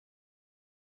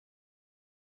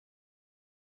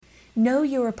Know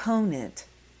Your Opponent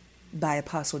by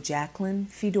Apostle Jacqueline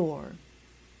Fedor.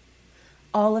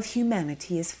 All of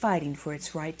humanity is fighting for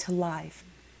its right to life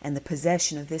and the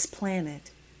possession of this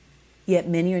planet. Yet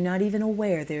many are not even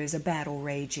aware there is a battle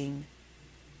raging.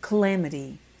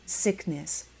 Calamity,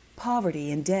 sickness, poverty,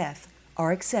 and death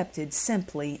are accepted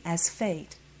simply as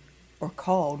fate, or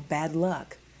called bad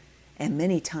luck, and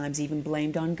many times even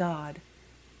blamed on God.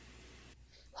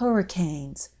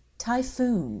 Hurricanes,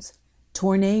 typhoons,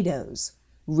 tornadoes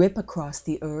rip across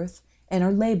the earth and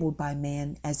are labeled by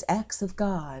man as acts of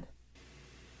God,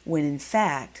 when in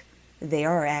fact they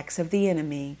are acts of the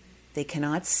enemy they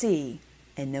cannot see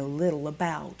and know little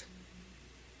about.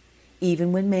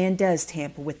 Even when man does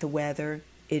tamper with the weather,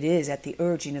 it is at the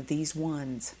urging of these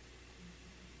ones.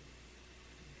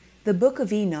 The book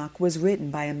of Enoch was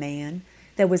written by a man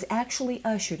that was actually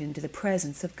ushered into the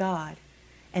presence of God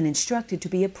and instructed to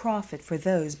be a prophet for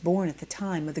those born at the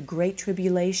time of the Great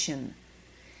Tribulation.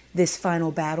 This final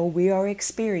battle we are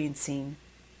experiencing,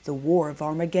 the War of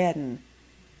Armageddon,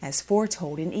 as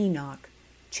foretold in Enoch,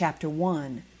 chapter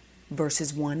 1,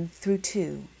 verses 1 through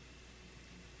 2.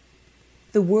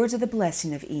 The words of the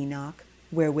blessing of Enoch,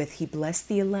 wherewith he blessed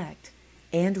the elect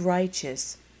and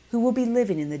righteous, who will be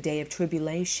living in the day of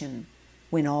tribulation,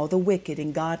 when all the wicked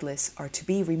and godless are to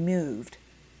be removed,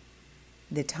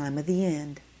 the time of the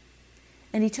end.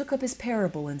 And he took up his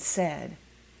parable and said,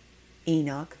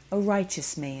 Enoch, a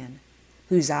righteous man,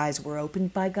 whose eyes were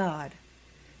opened by God,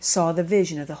 saw the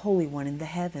vision of the Holy One in the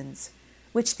heavens,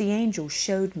 which the angels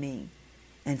showed me,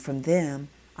 and from them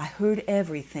I heard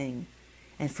everything,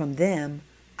 and from them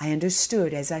I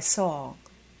understood as I saw,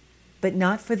 but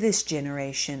not for this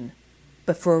generation,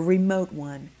 but for a remote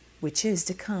one, which is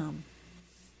to come.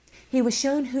 He was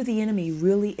shown who the enemy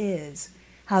really is,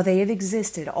 how they have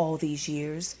existed all these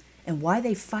years, and why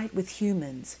they fight with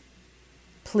humans.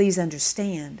 Please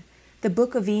understand, the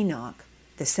book of Enoch,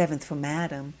 the seventh from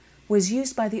Adam, was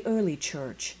used by the early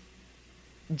church.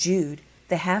 Jude,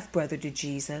 the half-brother to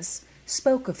Jesus,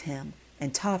 spoke of him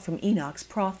and taught from Enoch's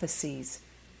prophecies,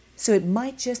 so it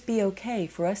might just be okay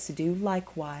for us to do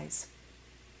likewise.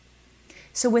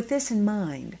 So with this in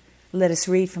mind, let us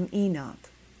read from Enoch,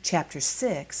 chapter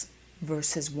 6,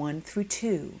 verses 1 through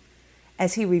 2,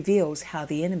 as he reveals how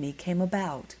the enemy came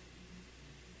about.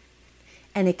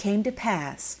 And it came to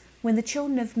pass, when the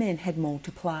children of men had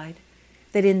multiplied,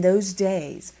 that in those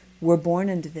days were born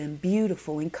unto them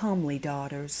beautiful and comely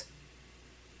daughters.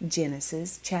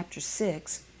 Genesis chapter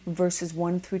 6, verses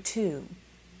 1 through 2.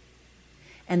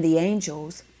 And the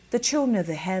angels, the children of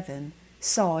the heaven,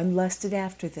 saw and lusted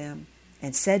after them,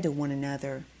 and said to one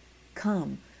another,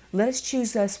 Come, let us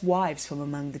choose us wives from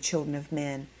among the children of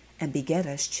men, and beget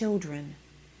us children.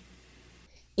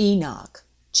 Enoch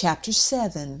chapter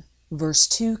 7, verse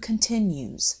 2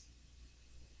 continues,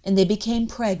 And they became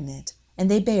pregnant, and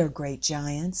they bare great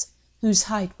giants, whose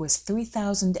height was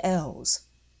 3,000 ells.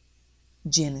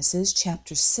 Genesis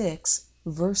chapter 6,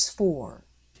 verse 4.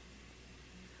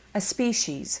 A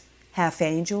species, half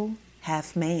angel,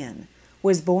 half man,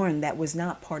 was born that was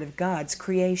not part of God's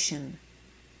creation.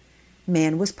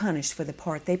 Man was punished for the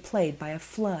part they played by a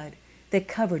flood that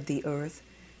covered the earth,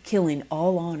 killing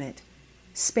all on it,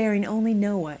 sparing only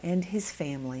Noah and his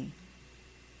family.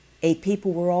 8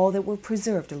 people were all that were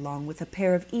preserved, along with a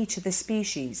pair of each of the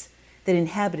species that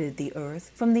inhabited the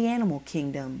earth from the animal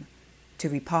kingdom, to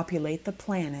repopulate the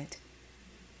planet.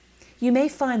 You may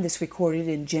find this recorded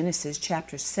in Genesis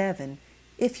chapter 7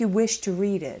 if you wish to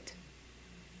read it.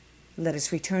 Let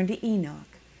us return to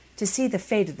Enoch to see the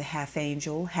fate of the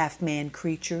half-angel, half-man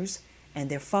creatures and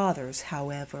their fathers,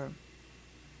 however.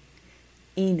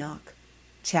 Enoch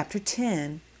chapter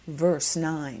 10, verse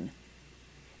 9.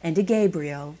 And to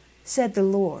Gabriel said the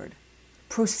Lord,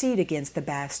 Proceed against the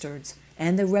bastards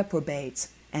and the reprobates,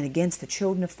 and against the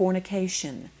children of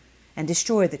fornication, and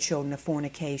destroy the children of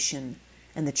fornication,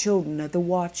 and the children of the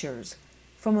watchers,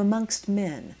 from amongst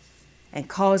men, and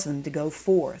cause them to go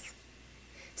forth.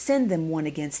 Send them one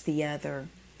against the other,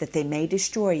 that they may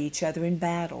destroy each other in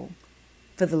battle.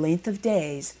 For the length of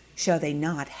days shall they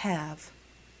not have.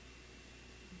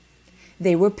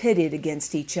 They were pitted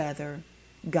against each other,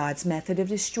 God's method of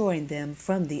destroying them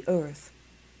from the earth.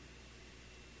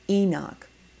 Enoch,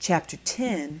 chapter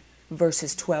 10,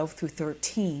 verses 12 through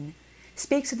 13,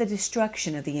 speaks of the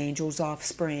destruction of the angels'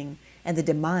 offspring and the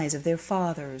demise of their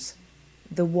fathers,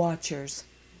 the watchers.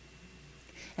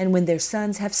 And when their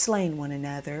sons have slain one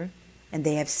another, and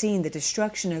they have seen the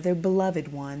destruction of their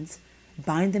beloved ones,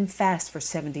 bind them fast for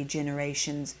 70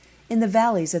 generations in the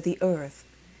valleys of the earth,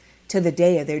 till the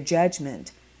day of their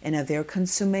judgment and of their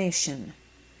consummation,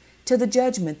 till the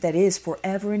judgment that is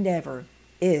forever and ever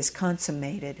is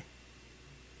consummated.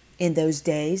 In those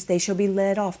days they shall be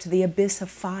led off to the abyss of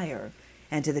fire,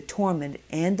 and to the torment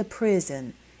and the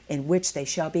prison, in which they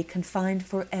shall be confined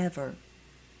forever.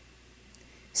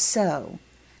 So,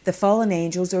 the fallen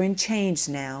angels are in chains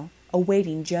now,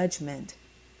 awaiting judgment.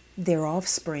 Their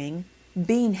offspring,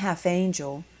 being half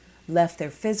angel, left their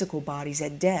physical bodies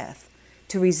at death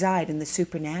to reside in the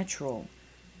supernatural,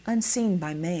 unseen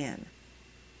by man,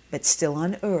 but still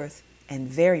on earth and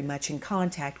very much in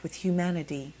contact with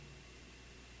humanity.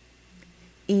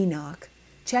 Enoch,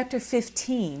 chapter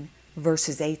 15,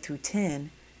 verses 8 through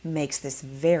 10, makes this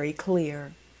very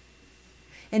clear.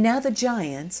 And now the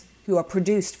giants, who are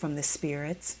produced from the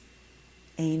spirits,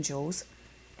 angels,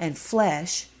 and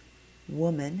flesh,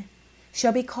 woman,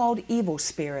 shall be called evil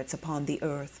spirits upon the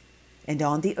earth, and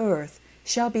on the earth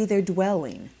shall be their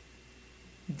dwelling.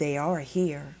 They are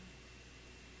here.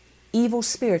 Evil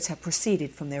spirits have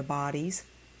proceeded from their bodies.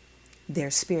 Their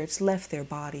spirits left their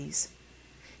bodies.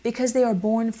 Because they are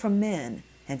born from men,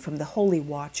 and from the holy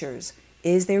watchers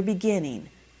is their beginning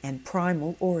and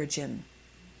primal origin.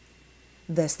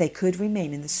 Thus they could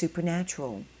remain in the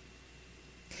supernatural.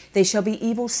 They shall be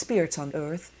evil spirits on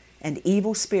earth, and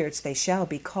evil spirits they shall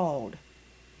be called.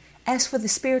 As for the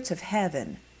spirits of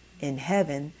heaven, in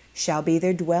heaven shall be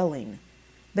their dwelling.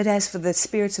 But as for the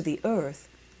spirits of the earth,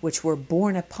 which were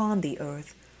born upon the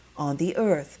earth, on the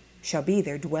earth shall be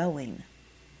their dwelling.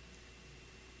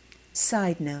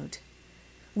 Side note: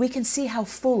 we can see how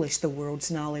foolish the world's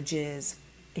knowledge is.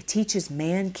 It teaches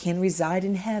man can reside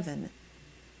in heaven.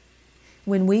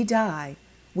 When we die,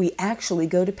 we actually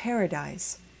go to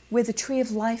paradise, where the tree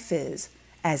of life is,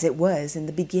 as it was in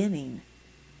the beginning.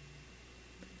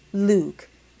 Luke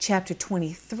chapter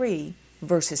 23,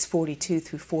 verses 42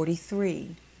 through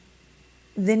 43.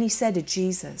 Then he said to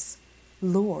Jesus,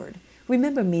 "Lord,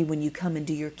 remember me when you come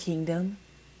into your kingdom."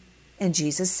 And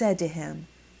Jesus said to him,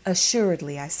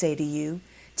 "Assuredly, I say to you,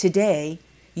 today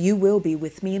you will be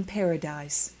with me in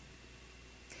paradise."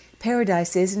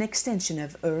 Paradise is an extension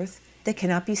of earth that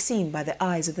cannot be seen by the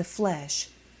eyes of the flesh,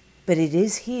 but it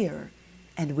is here,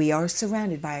 and we are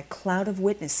surrounded by a cloud of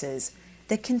witnesses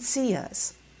that can see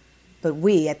us, but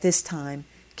we at this time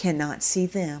cannot see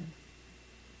them.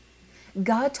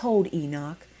 God told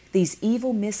Enoch these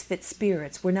evil misfit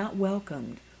spirits were not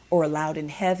welcomed or allowed in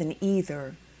heaven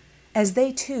either, as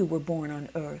they too were born on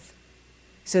earth.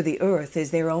 So the earth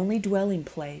is their only dwelling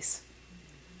place.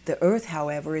 The earth,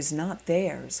 however, is not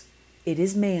theirs. It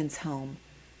is man's home,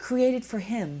 created for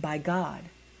him by God.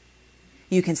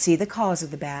 You can see the cause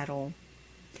of the battle.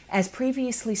 As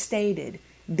previously stated,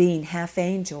 being half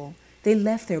angel, they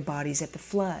left their bodies at the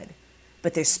flood,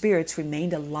 but their spirits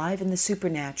remained alive in the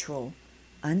supernatural,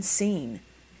 unseen,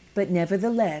 but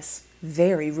nevertheless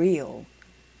very real,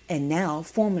 and now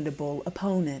formidable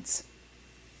opponents.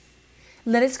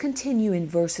 Let us continue in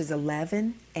verses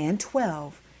 11 and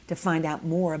 12 to find out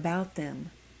more about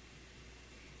them.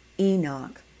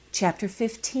 Enoch, chapter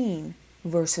 15,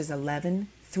 verses 11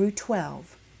 through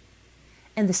 12.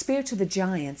 And the spirits of the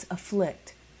giants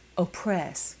afflict,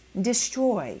 oppress,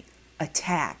 destroy,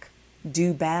 attack,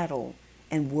 do battle,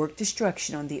 and work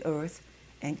destruction on the earth,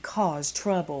 and cause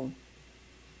trouble.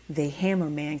 They hammer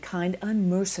mankind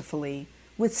unmercifully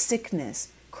with sickness,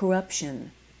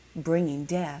 corruption, bringing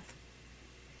death.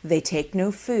 They take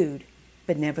no food,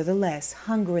 but nevertheless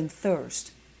hunger and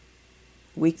thirst.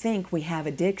 We think we have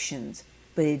addictions,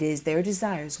 but it is their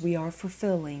desires we are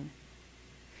fulfilling.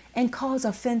 And cause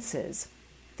offenses.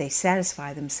 They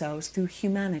satisfy themselves through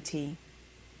humanity.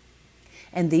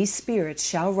 And these spirits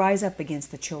shall rise up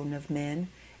against the children of men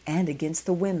and against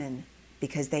the women,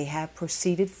 because they have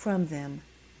proceeded from them.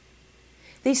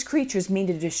 These creatures mean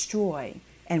to destroy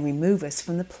and remove us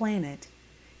from the planet,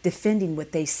 defending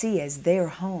what they see as their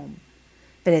home,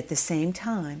 but at the same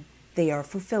time they are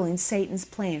fulfilling Satan's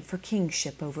plan for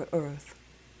kingship over earth.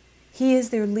 He is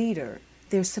their leader,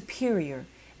 their superior,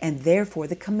 and therefore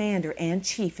the commander and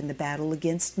chief in the battle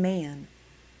against man.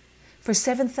 For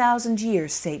 7,000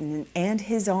 years Satan and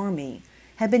his army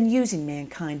have been using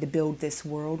mankind to build this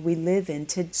world we live in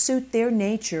to suit their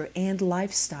nature and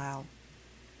lifestyle.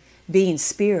 Being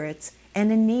spirits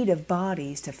and in need of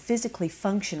bodies to physically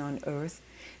function on earth,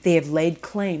 they have laid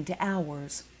claim to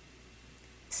ours.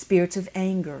 Spirits of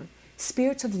anger,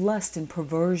 spirits of lust and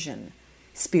perversion,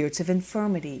 spirits of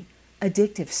infirmity,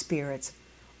 addictive spirits,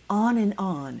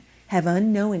 on, have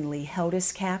unknowingly held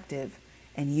us captive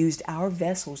and used our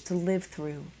vessels to live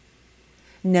through.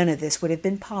 None of this would have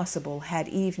been possible had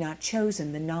Eve not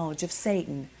chosen the knowledge of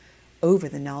Satan over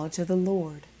the knowledge of the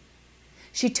Lord.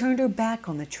 She turned her back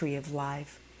on the tree of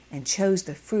life and chose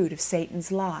the fruit of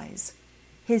Satan's lies,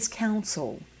 his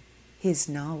counsel, his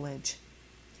knowledge.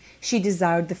 She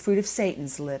desired the fruit of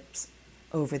Satan's lips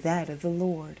over that of the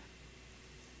Lord.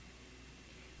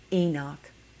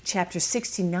 Enoch, chapter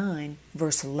 69,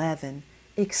 verse 11,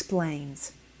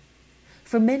 explains,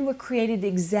 "For men were created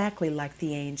exactly like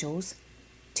the angels,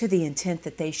 to the intent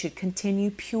that they should continue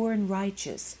pure and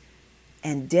righteous,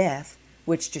 and death,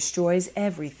 which destroys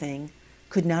everything,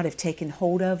 could not have taken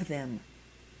hold of them.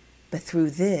 But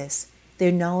through this,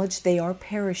 their knowledge they are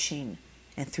perishing,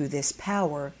 and through this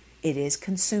power it is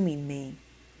consuming me."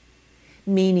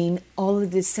 Meaning, all the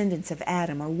descendants of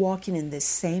Adam are walking in this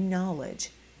same knowledge,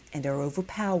 and are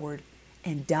overpowered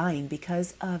and dying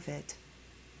because of it.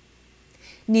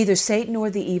 Neither Satan nor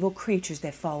the evil creatures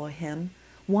that follow him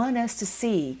want us to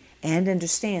see and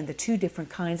understand the two different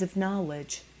kinds of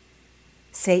knowledge.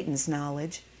 Satan's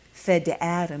knowledge, fed to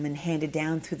Adam and handed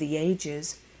down through the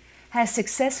ages, has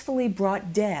successfully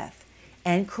brought death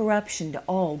and corruption to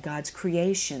all God's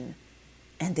creation,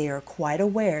 and they are quite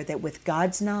aware that with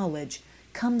God's knowledge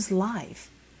comes life,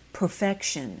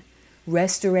 perfection,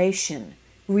 restoration,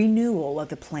 renewal of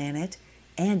the planet,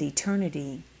 and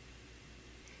eternity.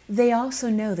 They also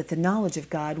know that the knowledge of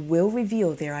God will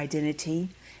reveal their identity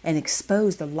and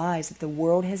expose the lies that the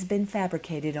world has been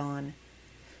fabricated on,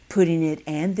 putting it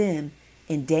and them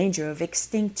in danger of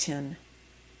extinction.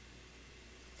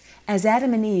 As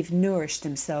Adam and Eve nourished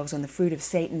themselves on the fruit of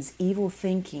Satan's evil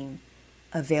thinking,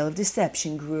 a veil of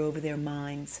deception grew over their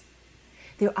minds.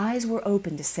 Their eyes were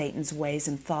open to Satan's ways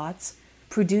and thoughts,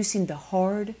 producing the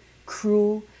hard,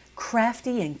 cruel,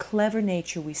 crafty, and clever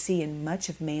nature we see in much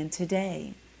of man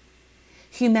today.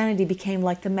 Humanity became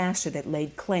like the master that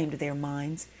laid claim to their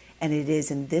minds, and it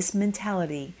is in this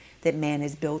mentality that man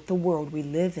has built the world we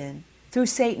live in through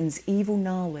Satan's evil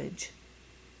knowledge.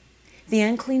 The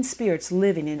unclean spirits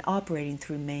living and operating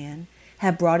through man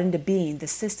have brought into being the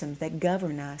systems that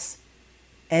govern us,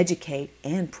 educate,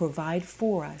 and provide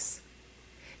for us.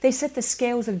 They set the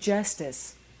scales of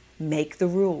justice, make the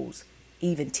rules,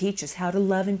 even teach us how to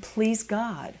love and please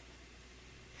God.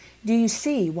 Do you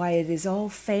see why it is all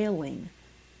failing?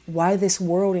 Why this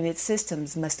world and its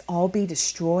systems must all be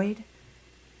destroyed?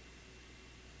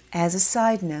 As a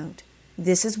side note,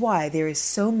 this is why there is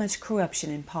so much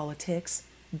corruption in politics,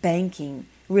 banking,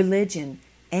 religion,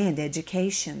 and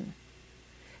education.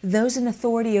 Those in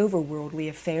authority over worldly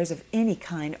affairs of any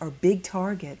kind are big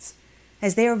targets,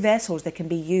 as they are vessels that can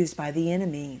be used by the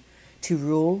enemy to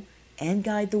rule and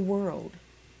guide the world.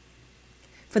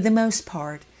 For the most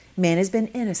part, man has been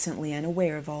innocently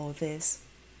unaware of all of this,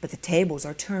 but the tables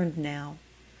are turned now.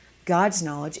 God's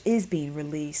knowledge is being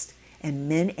released, and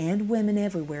men and women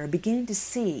everywhere are beginning to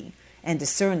see and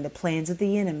discern the plans of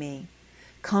the enemy,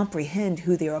 comprehend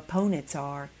who their opponents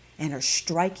are, and are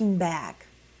striking back.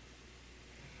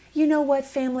 You know what,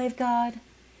 family of God?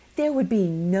 There would be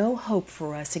no hope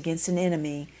for us against an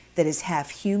enemy that is half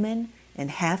human and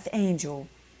half angel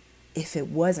if it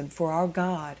wasn't for our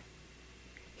God.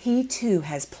 He too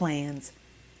has plans,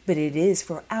 but it is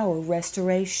for our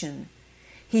restoration.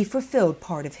 He fulfilled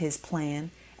part of his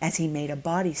plan as he made a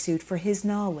bodysuit for his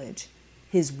knowledge,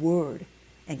 his word,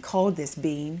 and called this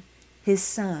being his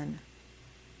Son.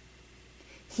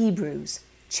 Hebrews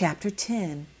chapter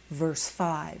 10, verse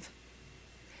 5.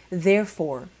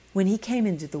 Therefore, when he came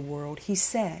into the world, he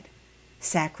said,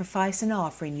 "Sacrifice and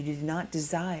offering you did not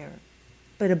desire,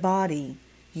 but a body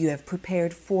you have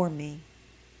prepared for me."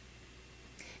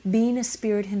 Being a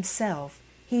spirit himself,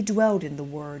 he dwelled in the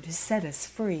Word to set us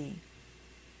free.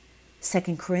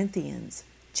 2 Corinthians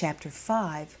chapter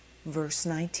 5, verse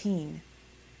 19.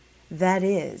 That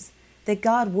is, that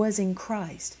God was in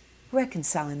Christ,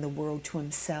 reconciling the world to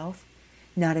himself,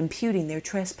 not imputing their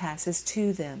trespasses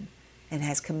to them, and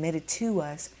has committed to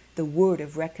us the word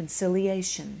of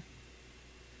reconciliation.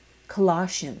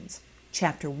 Colossians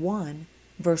chapter 1,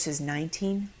 verses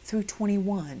 19 through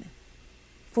 21.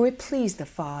 For it pleased the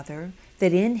Father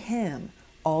that in him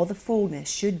all the fullness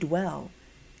should dwell,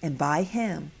 and by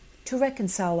him to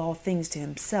reconcile all things to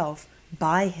himself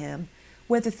by him,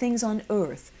 whether things on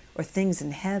earth or things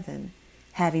in heaven,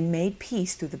 having made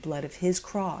peace through the blood of his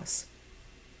cross.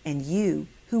 And you,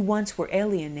 who once were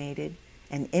alienated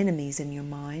and enemies in your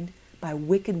mind by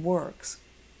wicked works,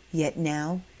 yet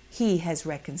now he has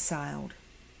reconciled.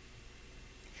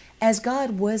 As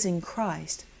God was in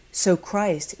Christ, so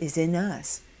Christ is in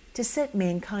us, to set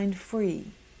mankind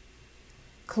free.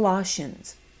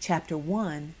 Colossians chapter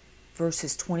 1,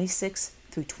 verses 26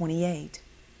 through 28.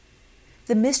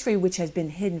 The mystery which has been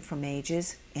hidden from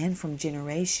ages and from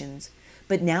generations,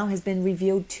 but now has been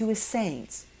revealed to his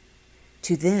saints.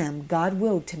 To them God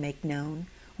willed to make known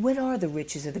what are the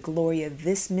riches of the glory of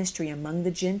this mystery among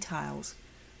the Gentiles,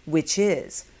 which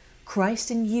is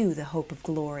Christ in you, the hope of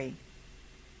glory.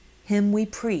 Him we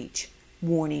preach,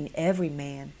 warning every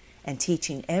man and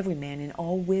teaching every man in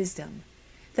all wisdom,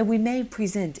 that we may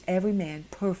present every man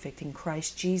perfect in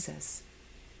Christ Jesus.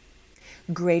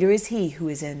 Greater is he who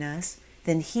is in us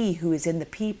than he who is in the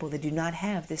people that do not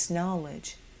have this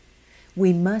knowledge.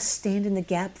 We must stand in the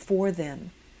gap for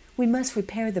them. We must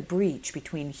repair the breach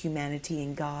between humanity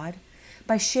and God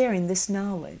by sharing this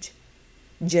knowledge.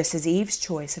 Just as Eve's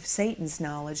choice of Satan's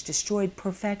knowledge destroyed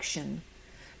perfection,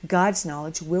 God's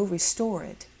knowledge will restore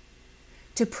it.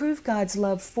 To prove God's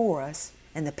love for us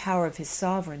and the power of his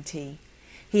sovereignty,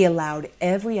 he allowed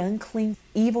every unclean,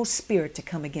 evil spirit to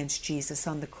come against Jesus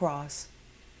on the cross.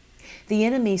 The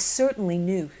enemy certainly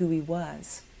knew who he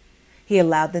was. He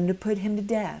allowed them to put him to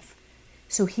death,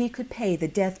 so he could pay the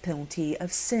death penalty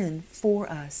of sin for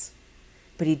us.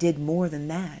 But he did more than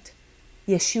that.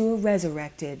 Yeshua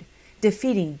resurrected,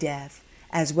 defeating death,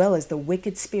 as well as the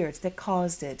wicked spirits that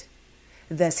caused it.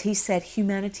 Thus he set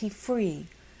humanity free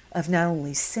of not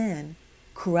only sin,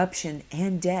 corruption,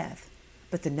 and death,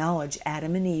 but the knowledge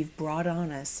Adam and Eve brought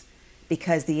on us,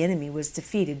 because the enemy was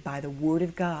defeated by the Word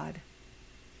of God.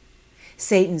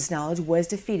 Satan's knowledge was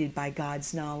defeated by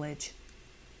God's knowledge.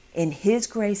 In his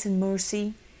grace and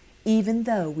mercy, even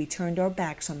though we turned our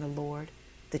backs on the Lord,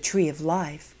 the tree of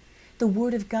life, the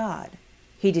Word of God,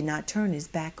 he did not turn his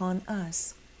back on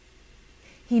us.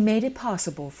 He made it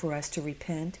possible for us to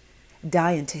repent,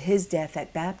 die unto his death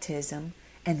at baptism,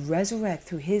 and resurrect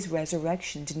through his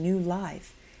resurrection to new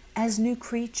life as new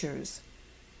creatures.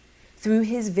 Through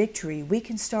his victory, we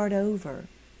can start over,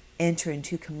 enter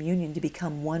into communion to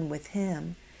become one with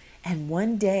him, and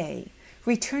one day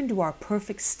return to our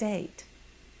perfect state.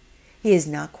 He is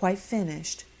not quite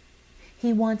finished.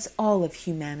 He wants all of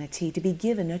humanity to be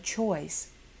given a choice.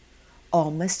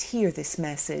 All must hear this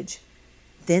message.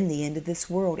 Then the end of this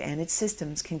world and its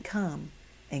systems can come,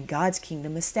 and God's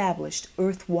kingdom established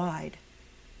earth-wide.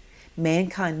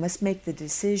 Mankind must make the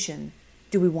decision: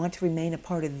 do we want to remain a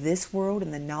part of this world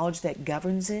and the knowledge that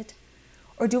governs it?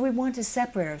 Or do we want to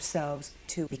separate ourselves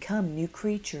to become new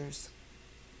creatures?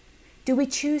 Do we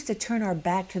choose to turn our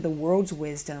back to the world's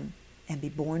wisdom and be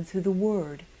born through the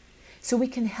Word, so we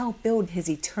can help build his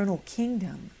eternal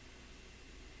kingdom?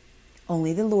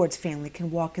 Only the Lord's family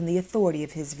can walk in the authority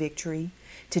of his victory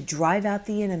to drive out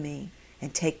the enemy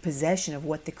and take possession of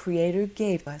what the Creator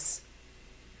gave us.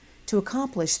 To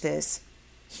accomplish this,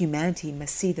 humanity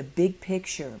must see the big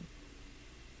picture.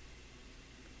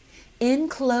 In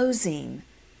closing,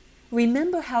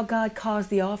 remember how God caused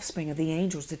the offspring of the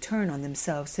angels to turn on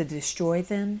themselves to destroy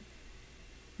them?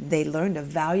 They learned a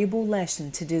valuable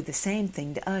lesson to do the same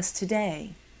thing to us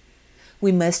today.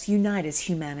 We must unite as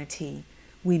humanity.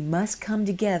 We must come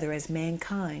together as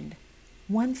mankind,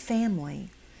 one family,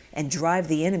 and drive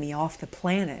the enemy off the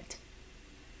planet.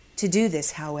 To do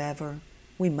this, however,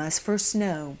 we must first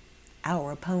know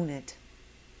our opponent.